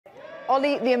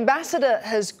Olly, the ambassador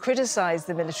has criticised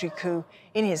the military coup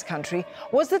in his country.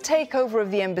 Was the takeover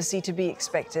of the embassy to be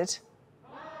expected?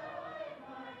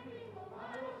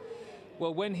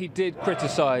 Well, when he did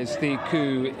criticise the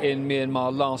coup in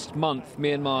Myanmar last month,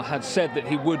 Myanmar had said that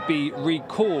he would be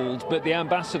recalled, but the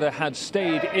ambassador had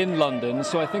stayed in London.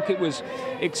 So I think it was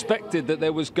expected that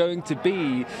there was going to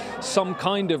be some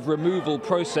kind of removal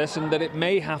process and that it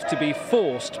may have to be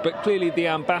forced. But clearly the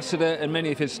ambassador and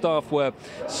many of his staff were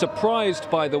surprised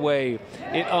by the way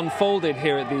it unfolded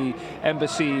here at the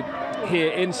embassy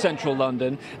here in central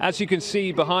London. As you can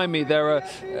see behind me, there are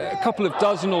a couple of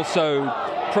dozen or so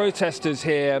protesters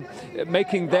here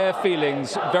making their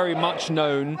feelings very much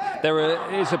known. There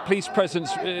is a police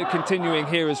presence continuing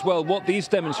here as well. What these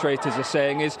demonstrators are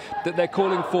saying is that they're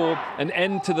calling for an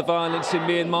end to the violence in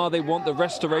Myanmar. They want the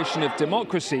restoration of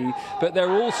democracy, but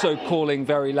they're also calling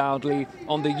very loudly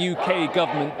on the UK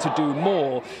government to do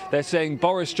more. They're saying,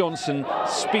 Boris Johnson,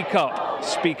 speak up,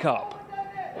 speak up.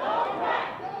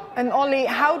 And Olly,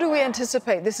 how do we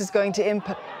anticipate this is going to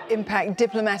impact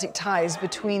diplomatic ties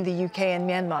between the UK and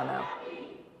Myanmar now?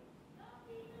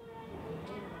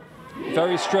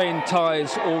 Very strained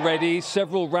ties already.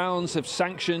 Several rounds of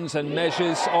sanctions and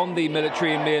measures on the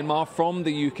military in Myanmar from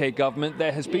the UK government.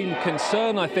 There has been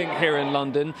concern, I think, here in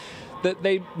London that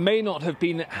they may not have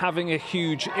been having a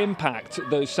huge impact,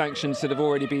 those sanctions that have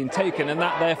already been taken, and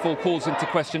that therefore calls into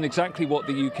question exactly what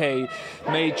the UK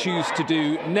may choose to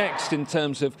do next in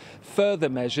terms of further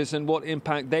measures and what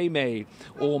impact they may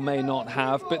or may not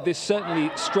have. But this certainly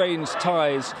strains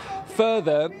ties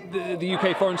further. The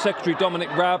UK Foreign Secretary Dominic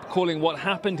Raab calling what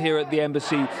happened here at the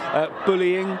embassy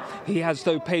bullying. He has,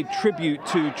 though, paid tribute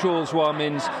to Kyaw Zwar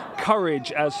Minn's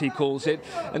courage, as he calls it.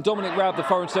 And Dominic Raab, the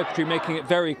Foreign Secretary, making it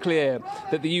very clear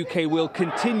that the UK will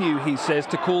continue, he says,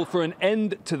 to call for an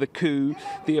end to the coup,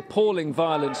 the appalling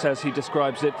violence, as he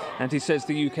describes it. And he says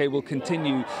the UK will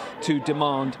continue to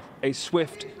demand a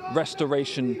swift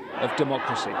restoration of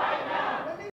democracy.